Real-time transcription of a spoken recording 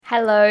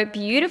Hello,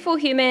 beautiful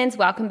humans.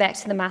 Welcome back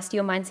to the Master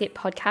Your Mindset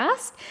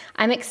podcast.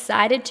 I'm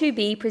excited to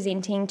be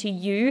presenting to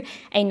you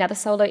another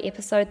solo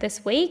episode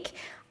this week.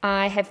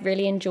 I have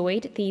really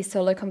enjoyed these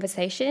solo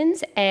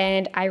conversations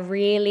and I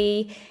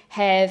really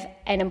have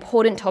an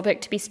important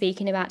topic to be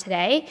speaking about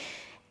today.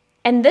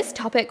 And this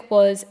topic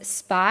was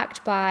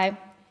sparked by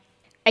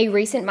a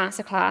recent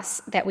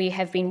masterclass that we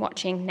have been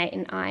watching, Nate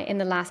and I, in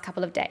the last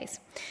couple of days.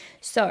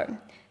 So,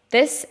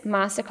 this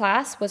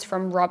masterclass was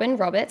from Robin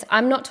Roberts.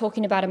 I'm not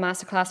talking about a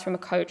masterclass from a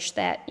coach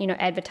that,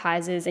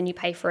 advertises and you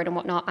pay for it and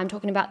whatnot. I'm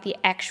talking about the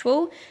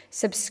actual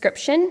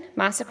subscription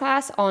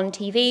masterclass on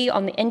TV,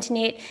 on the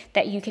internet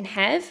that you can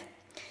have.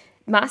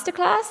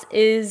 Masterclass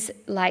is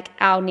like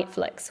our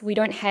Netflix. We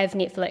don't have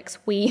Netflix.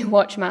 We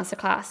watch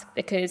masterclass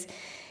because,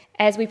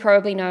 as we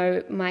probably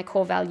know, my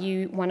core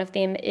value, one of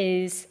them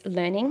is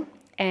learning.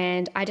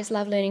 And I just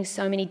love learning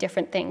so many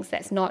different things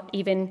that's not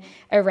even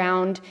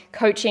around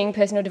coaching,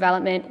 personal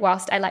development.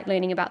 Whilst I like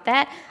learning about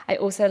that, I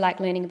also like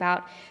learning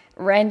about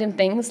random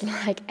things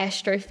like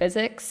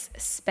astrophysics,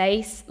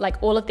 space,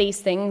 like all of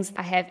these things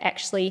I have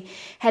actually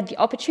had the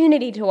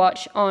opportunity to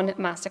watch on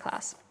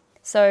Masterclass.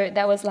 So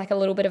that was like a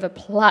little bit of a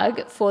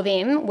plug for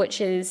them,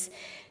 which is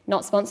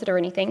not sponsored or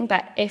anything,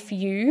 but if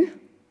you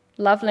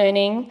love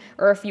learning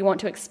or if you want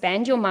to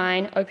expand your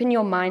mind, open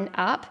your mind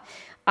up,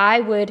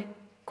 I would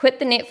quit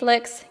the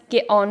Netflix,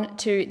 get on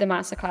to the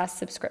Masterclass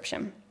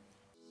subscription.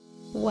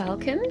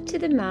 Welcome to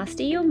the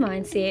Master Your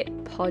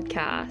Mindset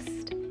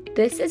podcast.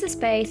 This is a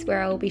space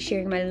where I will be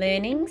sharing my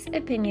learnings,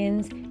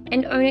 opinions,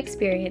 and own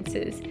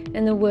experiences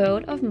in the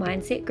world of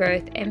mindset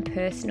growth and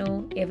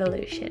personal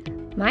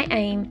evolution. My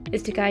aim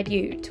is to guide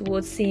you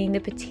towards seeing the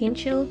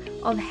potential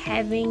of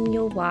having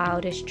your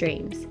wildest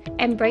dreams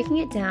and breaking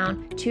it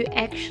down to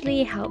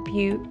actually help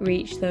you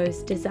reach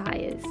those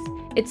desires.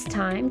 It's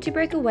time to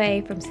break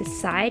away from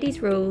society's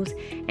rules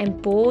and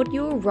board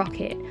your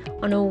rocket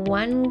on a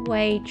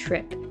one-way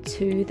trip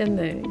to the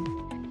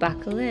moon.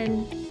 Buckle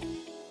in.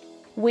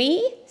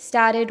 We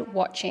started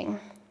watching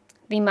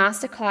the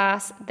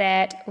masterclass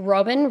that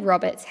Robin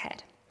Roberts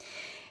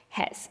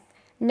has.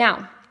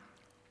 Now,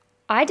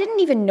 I didn't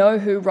even know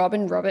who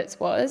Robin Roberts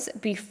was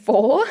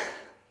before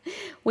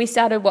we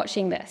started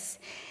watching this.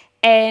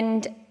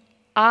 And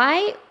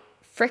I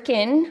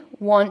freaking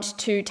want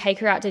to take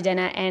her out to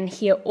dinner and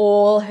hear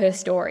all her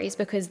stories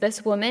because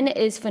this woman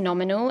is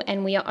phenomenal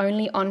and we are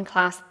only on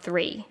class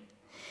 3.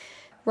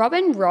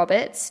 Robin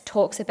Roberts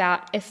talks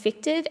about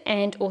effective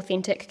and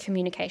authentic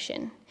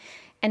communication.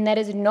 And that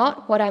is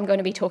not what I'm going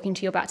to be talking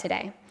to you about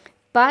today.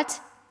 But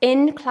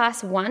in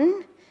class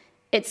 1,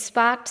 it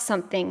sparked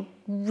something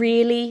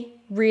really,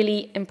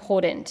 really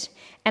important.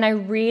 And I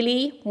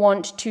really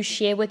want to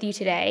share with you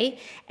today.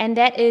 And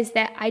that is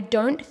that I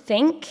don't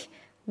think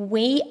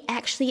we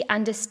actually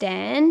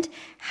understand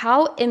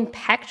how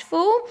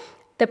impactful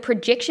the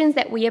projections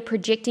that we are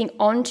projecting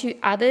onto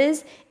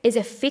others is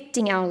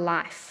affecting our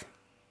life,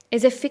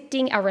 is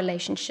affecting our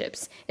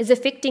relationships, is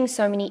affecting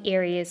so many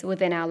areas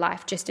within our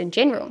life just in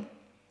general,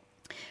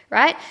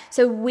 right?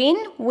 So when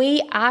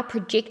we are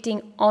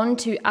projecting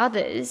onto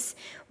others,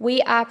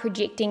 we are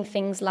projecting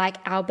things like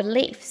our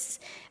beliefs,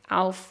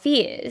 our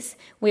fears.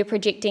 We're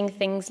projecting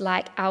things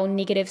like our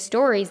negative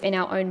stories in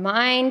our own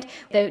mind,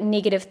 the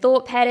negative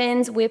thought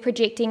patterns. We're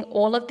projecting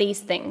all of these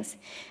things.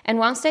 And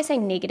whilst I say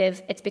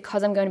negative, it's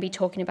because I'm going to be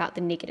talking about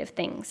the negative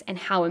things and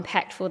how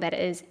impactful that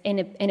is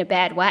in a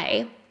bad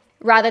way.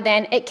 Rather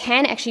than it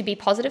can actually be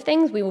positive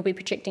things, we will be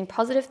projecting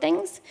positive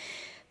things.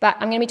 But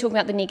I'm going to be talking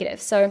about the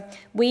negative. So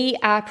we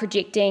are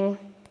projecting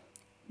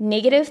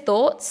negative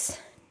thoughts,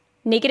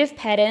 negative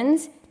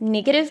patterns,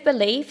 negative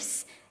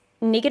beliefs,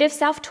 negative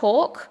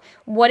self-talk,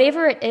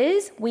 whatever it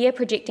is, we are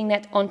projecting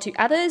that onto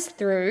others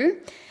through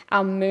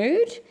our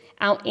mood,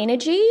 our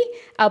energy,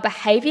 our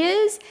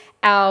behaviors,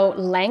 our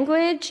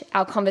language,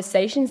 our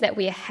conversations that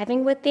we are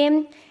having with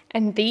them,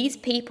 and these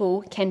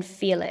people can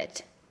feel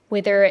it,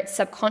 whether it's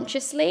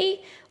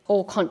subconsciously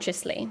or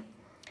consciously.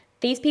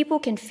 These people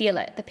can feel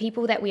it. The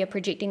people that we are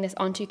projecting this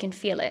onto can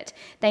feel it.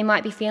 They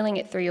might be feeling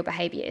it through your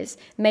behaviors.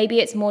 Maybe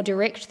it's more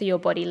direct through your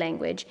body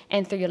language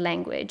and through your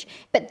language.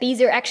 But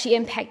these are actually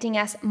impacting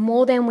us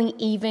more than we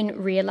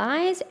even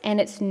realize, and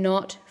it's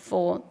not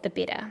for the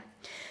better.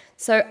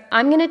 So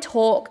I'm going to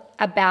talk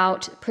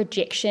about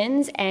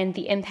projections and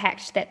the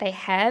impact that they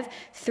have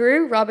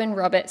through Robin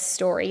Roberts'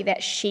 story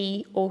that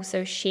she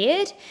also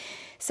shared.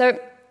 So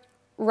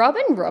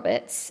Robin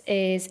Roberts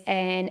is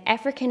an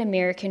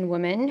African-American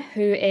woman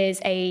who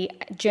is a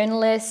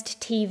journalist,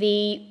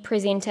 TV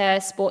presenter,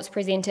 sports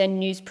presenter,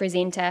 news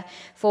presenter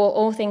for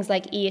all things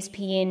like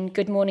ESPN,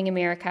 Good Morning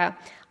America.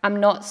 I'm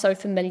not so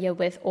familiar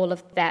with all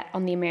of that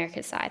on the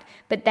America side,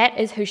 but that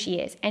is who she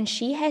is. And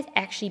she has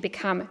actually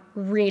become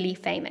really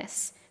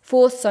famous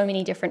for so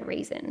many different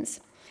reasons.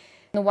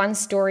 The one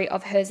story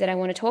of hers that I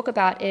want to talk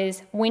about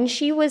is when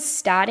she was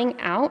starting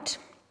out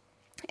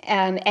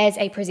as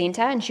a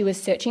presenter and she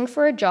was searching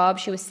for a job.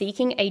 She was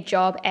seeking a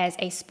job as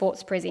a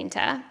sports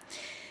presenter.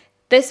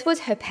 This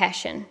was her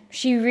passion.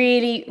 She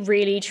really,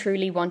 really,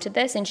 truly wanted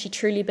this, and she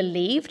truly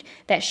believed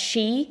that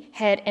she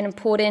had an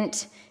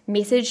important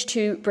message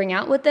to bring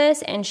out with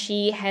this, and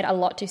she had a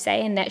lot to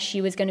say, and that she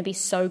was going to be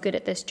so good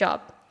at this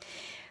job.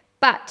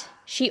 But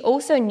she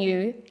also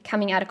knew,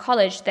 coming out of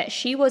college, that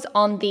she was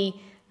on the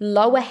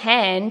lower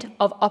hand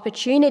of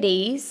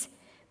opportunities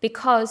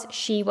because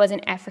she was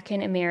an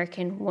African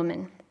American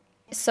woman.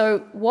 So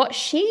what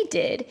she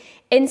did,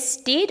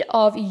 instead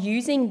of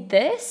using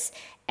this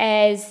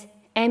as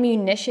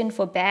ammunition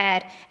for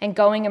bad and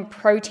going and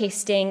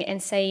protesting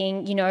and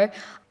saying,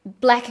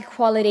 Black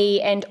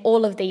equality and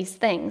all of these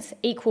things,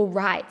 equal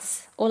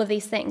rights, all of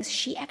these things,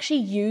 she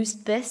actually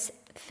used this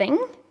thing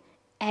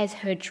as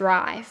her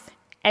drive,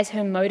 as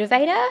her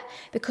motivator,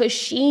 because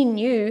she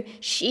knew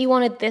she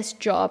wanted this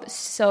job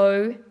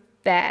so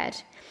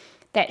bad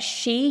that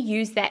she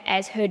used that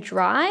as her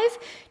drive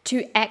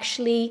to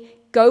actually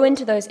go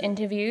into those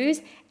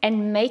interviews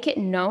and make it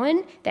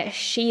known that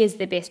she is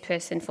the best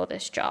person for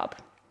this job.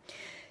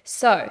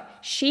 So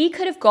she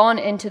could have gone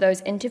into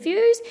those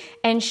interviews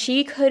and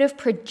she could have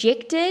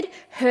projected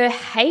her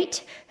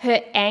hate,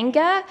 her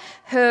anger,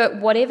 her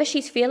whatever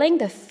she's feeling,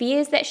 the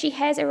fears that she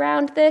has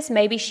around this.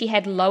 Maybe she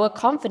had lower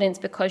confidence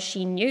because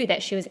she knew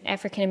that she was an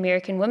African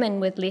American woman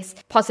with less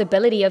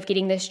possibility of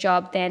getting this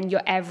job than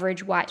your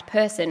average white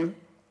person.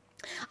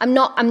 I'm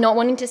not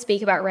wanting to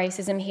speak about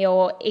racism here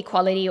or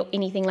equality or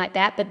anything like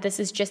that, but this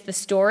is just the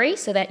story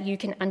so that you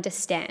can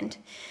understand.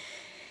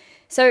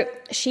 So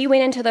she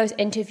went into those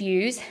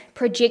interviews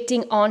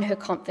projecting on her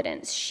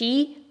confidence.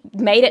 She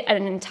made it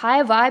an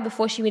entire vibe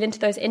before she went into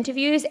those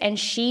interviews, and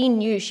she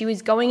knew she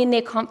was going in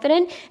there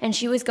confident, and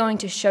she was going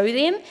to show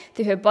them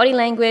through her body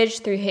language,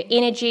 through her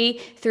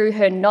energy, through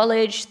her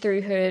knowledge,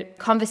 through her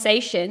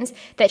conversations,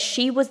 that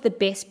she was the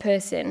best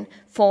person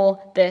for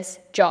this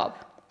job.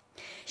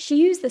 She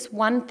used this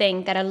one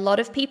thing that a lot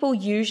of people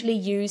usually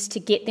use to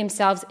get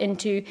themselves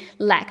into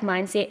lack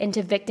mindset,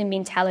 into victim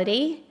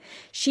mentality.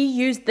 She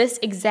used this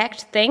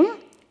exact thing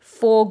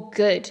for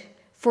good,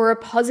 for a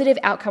positive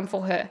outcome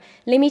for her.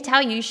 Let me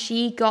tell you,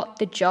 she got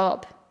the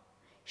job.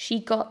 She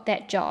got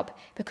that job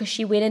because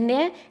she went in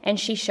there and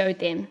she showed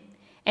them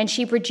and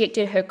she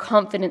projected her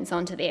confidence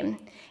onto them.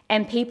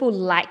 And people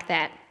like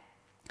that.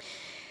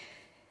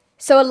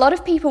 So a lot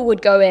of people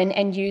would go in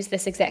and use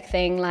this exact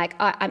thing, like,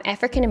 I'm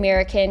African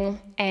American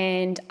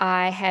and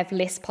I have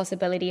less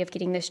possibility of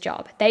getting this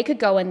job. They could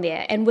go in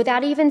there and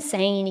without even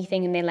saying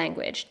anything in their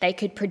language, they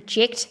could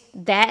project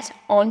that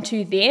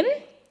onto them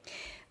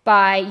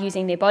by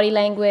using their body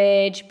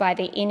language, by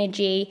their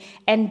energy,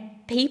 and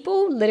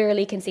people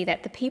literally can see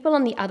that. The people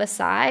on the other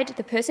side,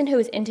 the person who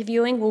is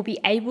interviewing, will be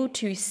able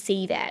to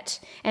see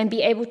that and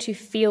be able to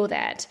feel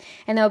that.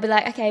 And they'll be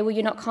like, okay, well,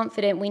 you're not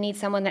confident. We need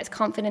someone that's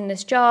confident in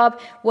this job,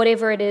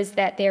 whatever it is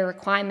that their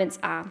requirements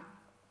are.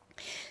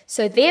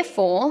 So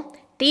therefore,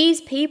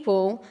 these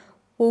people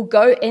will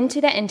go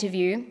into that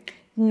interview,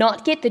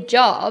 not get the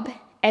job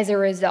as a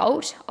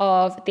result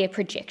of their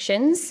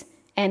projections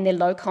and their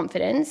low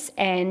confidence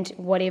and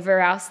whatever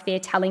else they're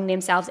telling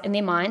themselves in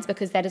their minds,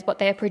 because that is what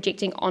they are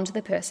projecting onto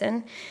the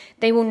person.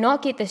 They will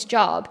not get this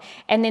job,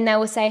 and then they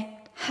will say,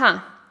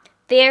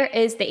 there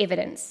is the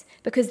evidence,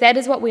 because that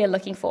is what we are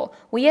looking for.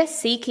 We are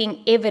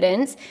seeking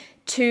evidence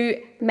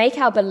to make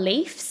our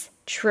beliefs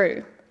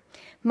true.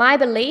 My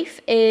belief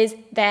is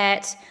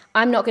that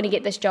I'm not going to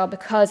get this job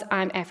because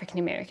I'm African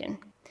American.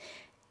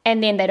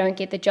 And then they don't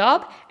get the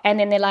job, and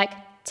then they're like,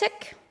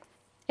 tick,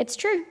 it's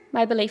true.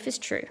 My belief is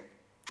true.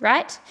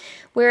 Right?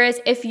 Whereas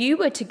if you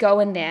were to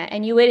go in there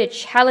and you were to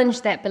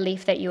challenge that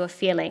belief that you were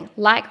feeling,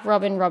 like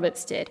Robin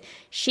Roberts did,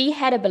 she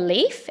had a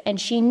belief and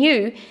she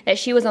knew that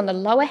she was on the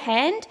lower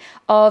hand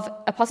of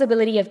a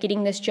possibility of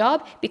getting this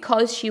job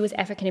because she was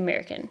African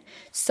American.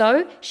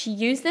 So she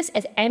used this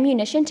as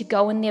ammunition to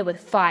go in there with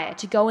fire,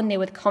 to go in there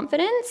with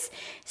confidence,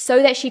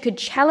 so that she could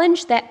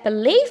challenge that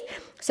belief,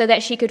 so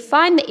that she could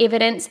find the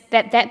evidence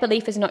that that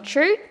belief is not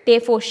true.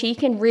 Therefore, she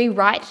can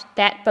rewrite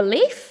that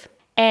belief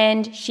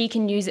and she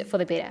can use it for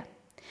the better.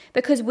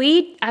 Because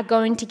we are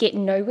going to get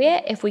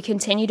nowhere if we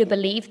continue to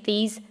believe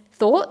these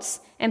thoughts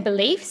and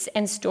beliefs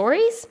and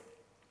stories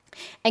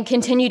and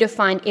continue to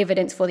find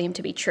evidence for them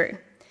to be true.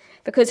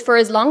 Because for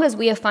as long as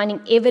we are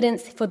finding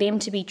evidence for them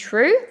to be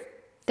true,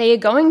 they are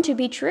going to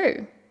be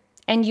true,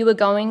 and you are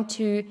going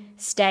to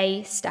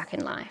stay stuck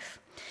in life.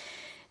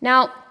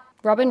 Now,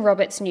 Robin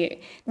Roberts knew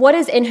what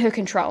is in her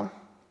control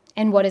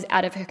and what is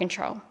out of her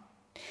control.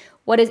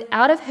 What is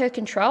out of her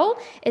control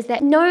is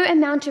that no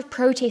amount of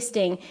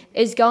protesting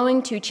is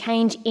going to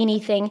change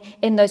anything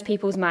in those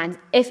people's minds.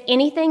 If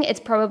anything,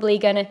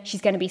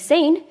 she's going to be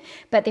seen,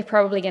 but they're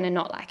probably going to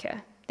not like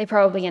her. They're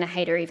probably going to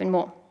hate her even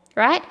more,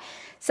 right?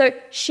 So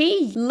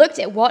she looked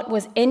at what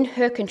was in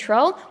her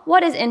control.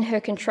 What is in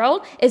her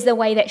control is the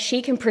way that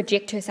she can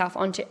project herself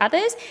onto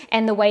others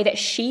and the way that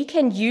she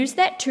can use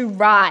that to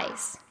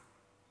rise.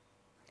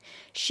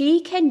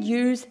 She can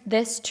use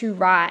this to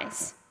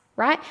rise.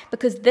 Right?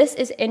 Because this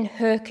is in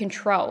her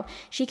control.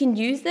 She can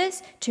use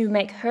this to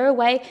make her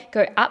way,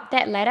 go up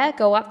that ladder,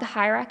 go up the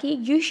hierarchy.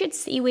 You should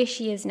see where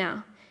she is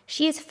now.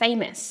 She is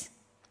famous.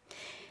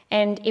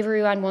 and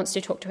everyone wants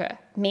to talk to her.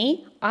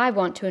 Me, I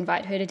want to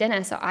invite her to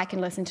dinner so I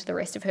can listen to the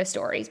rest of her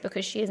stories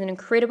because she is an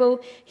incredible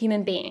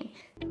human being.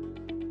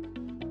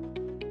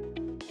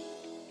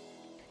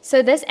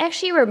 So this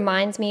actually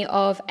reminds me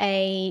of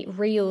a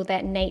reel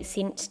that Nate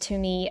sent to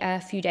me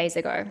a few days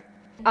ago.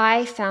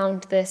 I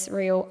found this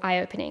reel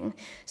eye-opening.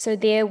 So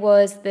there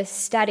was this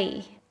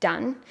study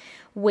done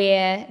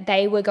where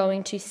they were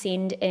going to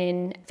send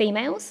in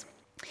females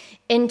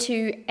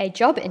into a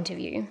job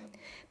interview.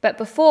 But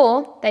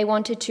before, they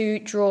wanted to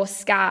draw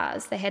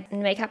scars. They had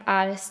makeup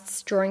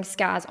artists drawing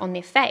scars on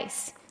their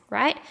face,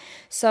 right?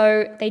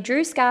 So they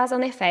drew scars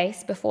on their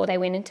face before they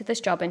went into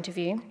this job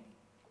interview.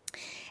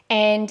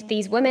 And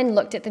these women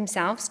looked at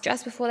themselves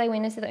just before they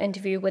went into the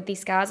interview with these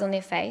scars on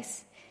their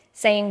face,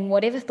 saying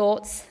whatever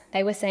thoughts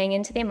they were saying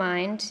into their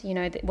mind,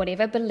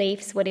 whatever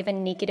beliefs, whatever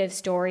negative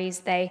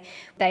stories they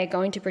are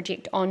going to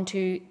project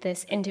onto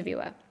this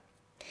interviewer.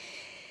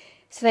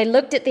 So they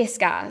looked at their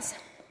scars,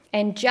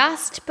 and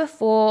just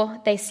before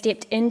they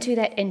stepped into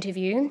that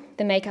interview,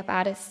 the makeup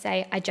artists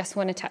say, I just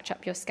want to touch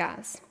up your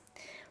scars.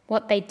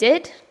 What they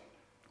did,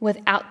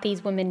 without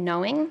these women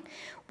knowing,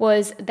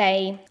 was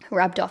they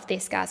rubbed off their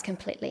scars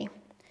completely.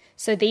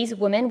 So these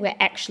women were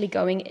actually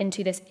going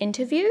into this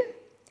interview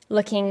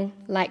looking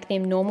like their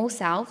normal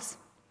selves,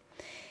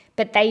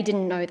 but they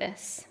didn't know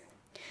this.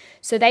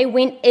 So they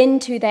went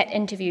into that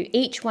interview,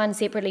 each one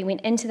separately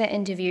went into that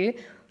interview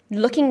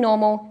looking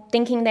normal,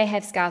 thinking they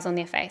have scars on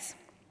their face.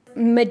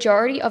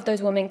 Majority of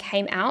those women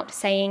came out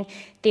saying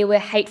there were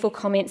hateful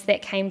comments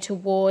that came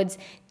towards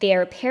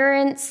their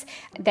appearance,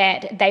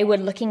 that they were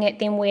looking at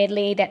them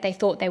weirdly, that they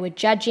thought they were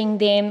judging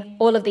them,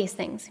 all of these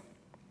things.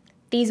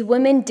 These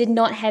women did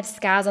not have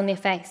scars on their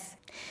face.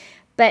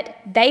 But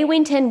they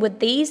went in with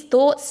these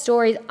thoughts,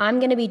 stories, I'm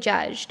going to be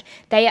judged.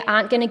 They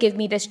aren't going to give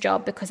me this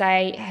job because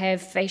I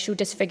have facial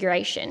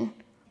disfiguration.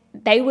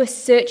 They were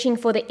searching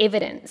for the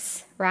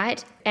evidence,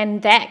 right?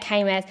 And that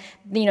came as,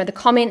 the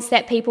comments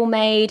that people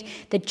made,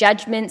 the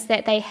judgments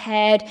that they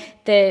had,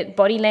 the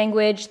body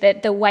language,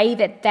 the way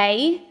that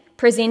they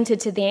presented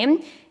to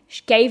them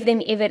gave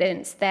them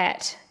evidence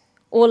that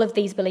all of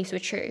these beliefs were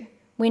true,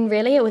 when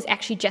really it was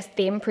actually just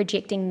them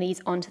projecting these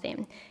onto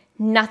them.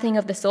 Nothing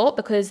of the sort,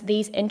 because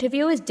these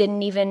interviewers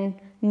didn't even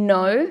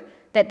know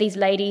that these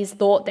ladies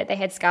thought that they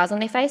had scars on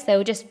their face. They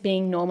were just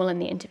being normal in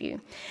the interview.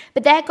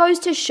 But that goes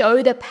to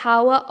show the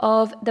power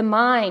of the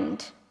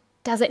mind,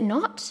 does it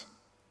not?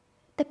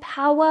 The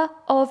power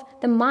of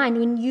the mind.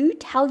 When you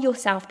tell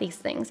yourself these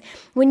things,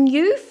 when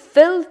you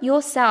fill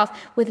yourself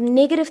with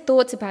negative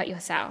thoughts about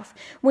yourself,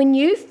 when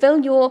you fill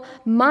your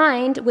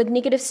mind with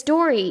negative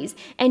stories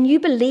and you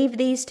believe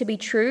these to be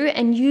true,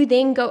 and you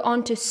then go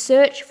on to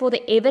search for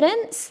the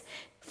evidence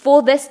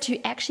for this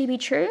to actually be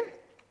true,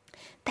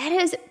 that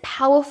is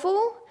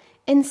powerful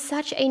in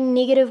such a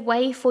negative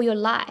way for your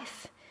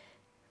life,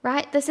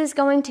 right? This is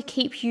going to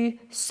keep you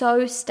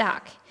so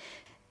stuck.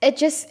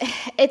 It's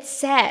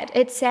sad.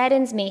 It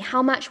saddens me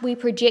how much we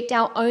project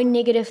our own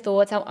negative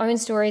thoughts, our own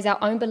stories, our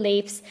own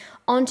beliefs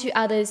onto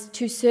others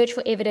to search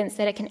for evidence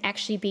that it can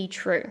actually be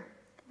true,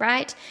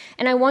 right?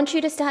 And I want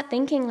you to start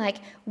thinking,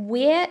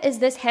 where is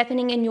this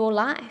happening in your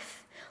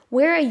life?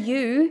 Where are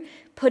you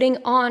putting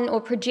on or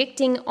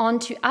projecting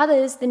onto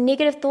others the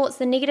negative thoughts,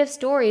 the negative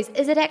stories?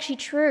 Is it actually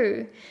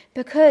true?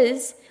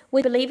 Because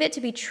we believe it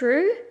to be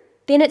true,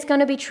 then it's going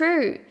to be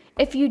true.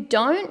 If you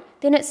don't,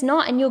 then it's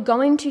not, and you're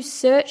going to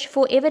search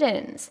for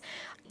evidence.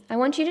 I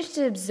want you just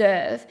to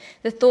observe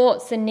the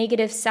thoughts, the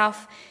negative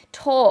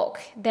self-talk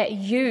that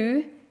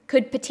you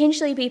could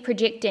potentially be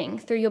projecting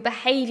through your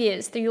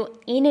behaviors, through your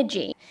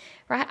energy,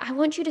 right? I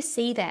want you to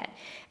see that.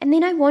 And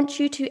then I want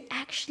you to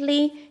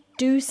actually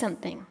do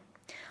something.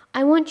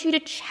 I want you to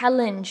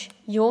challenge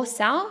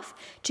yourself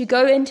to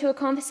go into a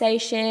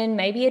conversation.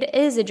 Maybe it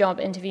is a job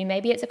interview.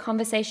 Maybe it's a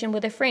conversation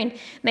with a friend.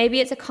 Maybe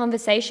it's a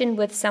conversation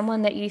with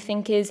someone that you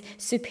think is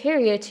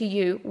superior to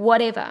you,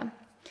 whatever.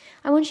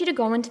 I want you to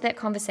go into that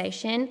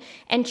conversation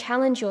and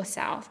challenge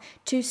yourself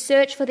to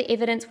search for the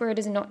evidence where it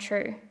is not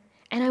true.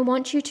 And I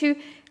want you to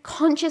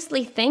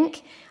consciously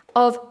think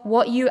of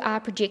what you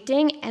are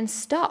projecting and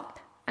stop.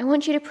 I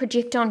want you to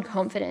project on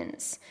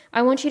confidence.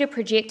 I want you to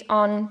project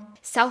on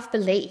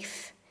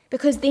self-belief.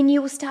 Because then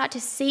you will start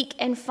to seek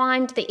and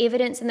find the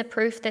evidence and the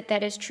proof that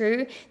that is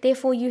true.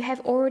 Therefore, you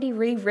have already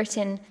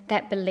rewritten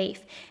that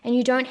belief. And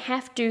you don't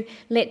have to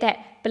let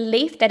that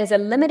belief, that is a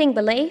limiting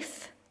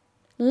belief,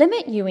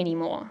 limit you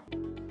anymore.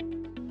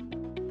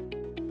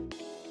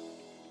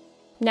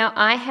 Now,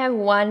 I have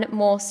one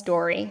more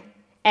story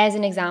as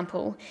an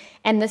example,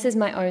 and this is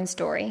my own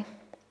story.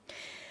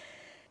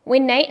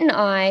 When Nate and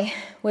I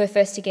were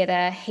first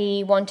together,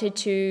 he wanted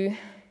to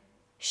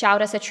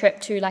shout us a trip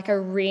to a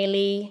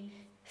really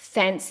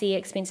fancy,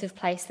 expensive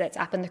place that's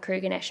up in the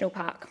Kruger National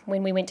Park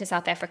when we went to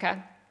South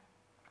Africa.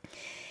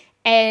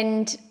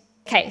 And,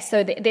 okay,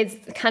 so there's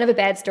kind of a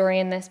bad story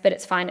in this, but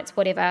it's fine, it's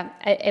whatever.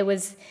 It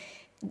was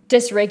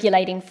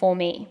dysregulating for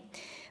me.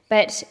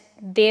 But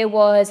there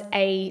was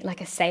a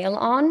sale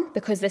on,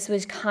 because this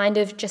was kind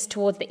of just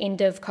towards the end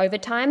of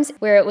COVID times,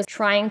 where it was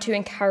trying to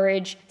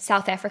encourage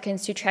South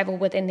Africans to travel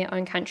within their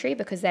own country,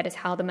 because that is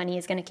how the money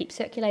is going to keep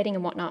circulating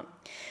and whatnot.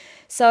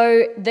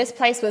 So this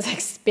place was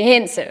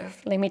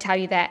expensive, let me tell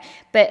you that,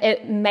 but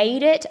it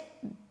made it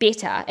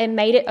better. It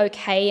made it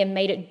okay and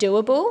made it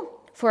doable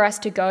for us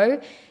to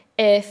go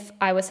if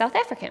I was South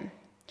African.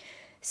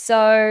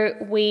 So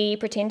we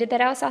pretended that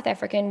I was South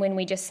African when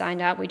we just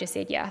signed up. We just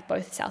said, yeah,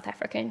 both South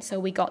African. So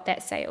we got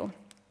that sale.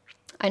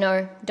 I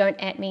know, don't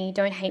at me,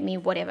 don't hate me,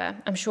 whatever.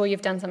 I'm sure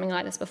you've done something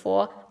like this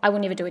before. I will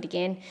never do it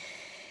again.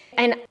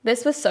 And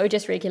this was so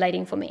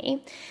dysregulating for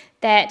me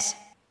that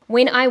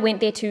when I went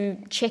there to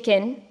check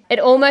in, it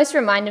almost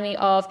reminded me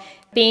of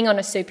being on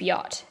a super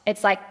yacht.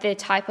 It's like the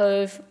type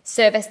of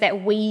service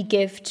that we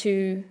give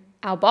to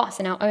our boss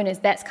and our owners.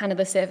 That's kind of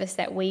the service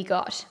that we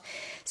got.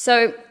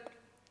 So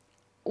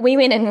we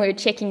went in, we were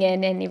checking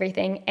in and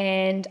everything,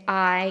 and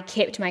I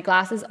kept my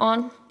glasses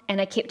on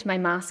and I kept my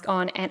mask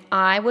on, and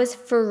I was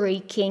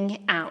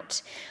freaking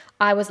out.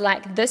 I was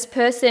like, this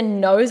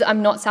person knows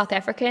I'm not South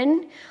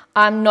African.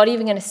 I'm not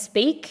even going to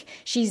speak.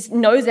 She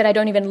knows that I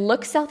don't even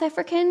look South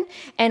African,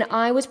 and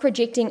I was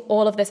projecting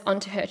all of this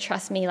onto her.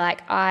 Trust me, like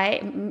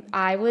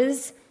I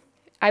was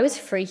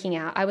freaking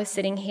out. I was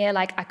sitting here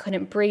like I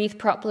couldn't breathe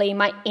properly.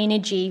 My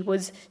energy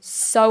was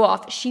so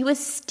off. She was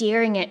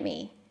staring at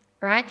me.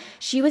 Right?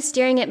 She was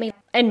staring at me.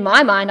 In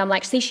my mind, I'm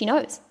like, see, she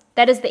knows.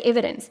 That is the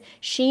evidence.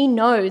 She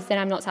knows that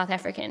I'm not South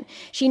African.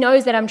 She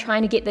knows that I'm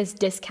trying to get this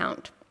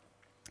discount.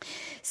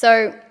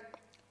 So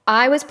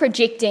I was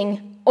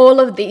projecting all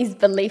of these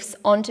beliefs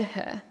onto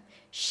her.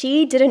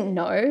 She didn't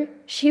know.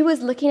 She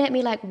was looking at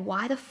me like,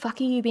 why the fuck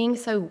are you being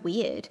so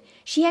weird?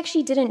 She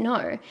actually didn't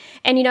know.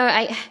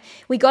 And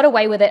we got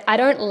away with it. I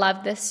don't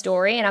love this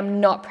story, and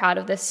I'm not proud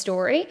of this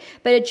story,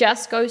 but it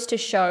just goes to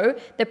show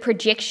the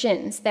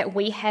projections that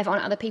we have on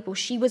other people.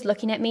 She was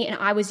looking at me, and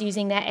I was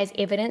using that as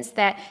evidence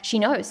that she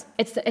knows.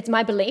 It's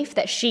my belief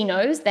that she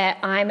knows that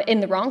I'm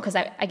in the wrong, because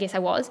I guess I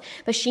was,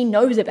 but she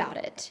knows about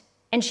it.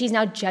 And she's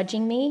now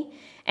judging me.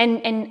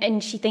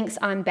 And she thinks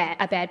I'm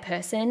a bad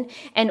person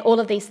and all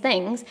of these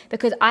things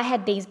because I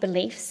had these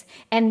beliefs,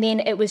 and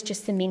then it was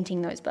just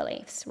cementing those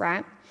beliefs,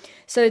 right?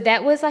 So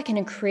that was like an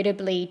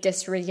incredibly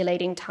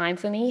dysregulating time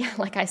for me.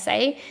 Like I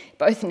say,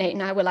 both Nate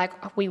and I were like,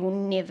 oh, we will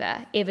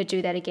never, ever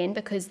do that again,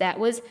 because that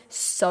was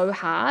so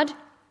hard.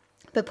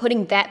 But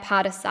putting that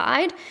part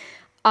aside,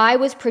 I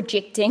was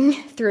projecting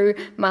through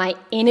my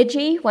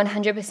energy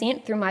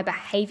 100%, through my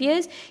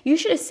behaviors. You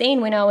should have seen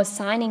when I was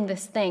signing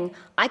this thing,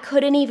 I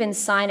couldn't even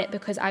sign it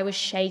because I was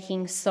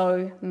shaking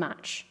so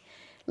much.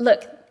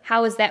 Look,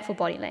 how is that for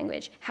body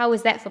language? How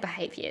is that for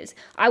behaviors?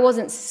 I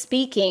wasn't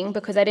speaking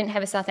because I didn't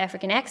have a South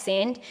African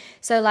accent.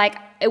 So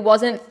it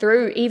wasn't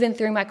even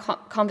through my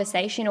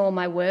conversation or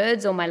my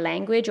words or my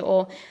language,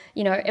 or,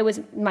 it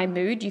was my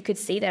mood. You could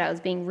see that I was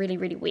being really,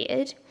 really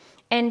weird,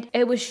 and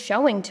it was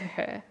showing to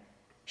her.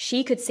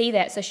 She could see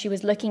that, so she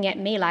was looking at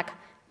me like,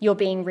 you're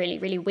being really,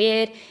 really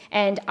weird,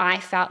 and I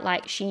felt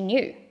like she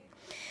knew.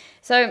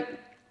 So,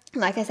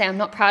 like I say, I'm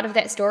not proud of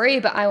that story,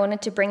 but I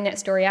wanted to bring that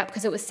story up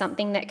because it was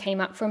something that came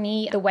up for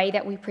me, the way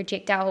that we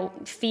project our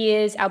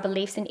fears, our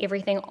beliefs and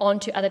everything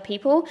onto other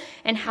people,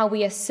 and how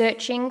we are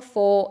searching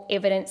for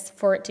evidence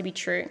for it to be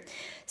true.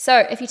 So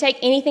if you take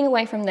anything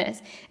away from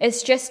this,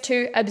 it's just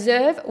to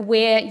observe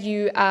where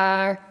you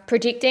are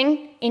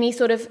projecting any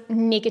sort of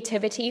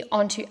negativity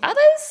onto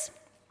others,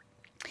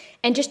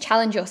 and just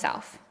challenge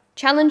yourself.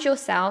 Challenge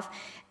yourself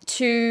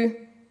to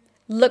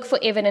look for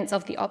evidence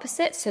of the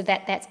opposite so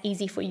that that's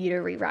easy for you to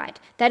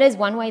rewrite. That is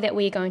one way that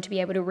we're going to be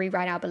able to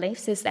rewrite our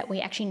beliefs, is that we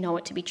actually know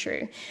it to be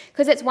true.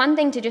 Because it's one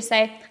thing to just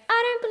say,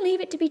 I don't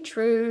believe it to be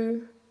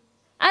true.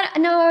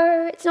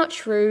 No, it's not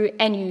true.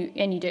 And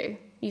you do.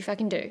 You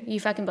fucking do.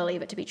 You fucking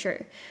believe it to be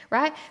true,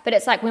 right? But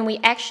it's like when we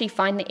actually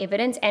find the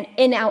evidence, and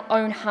in our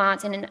own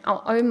hearts and in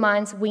our own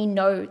minds, we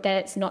know that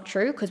it's not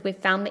true because we've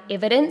found the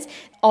evidence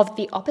of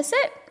the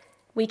opposite,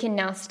 we can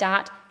now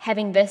start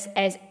having this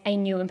as a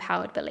new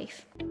empowered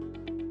belief.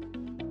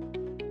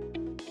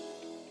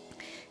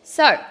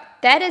 So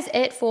that is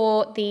it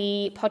for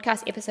the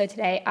podcast episode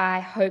today. I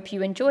hope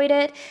you enjoyed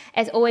it.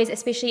 As always,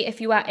 especially if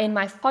you are in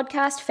my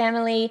podcast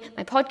family,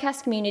 my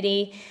podcast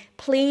community,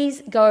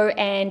 please go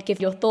and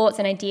give your thoughts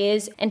and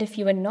ideas. And if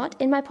you are not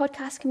in my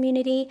podcast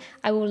community,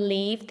 I will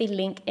leave the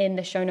link in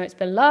the show notes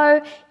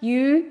below.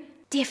 You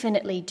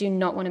definitely do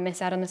not want to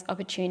miss out on this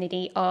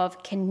opportunity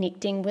of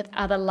connecting with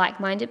other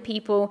like-minded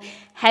people,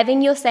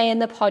 having your say in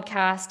the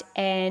podcast,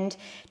 and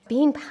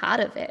being part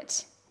of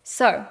it.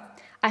 So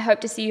I hope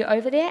to see you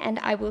over there, and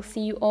I will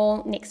see you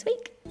all next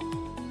week.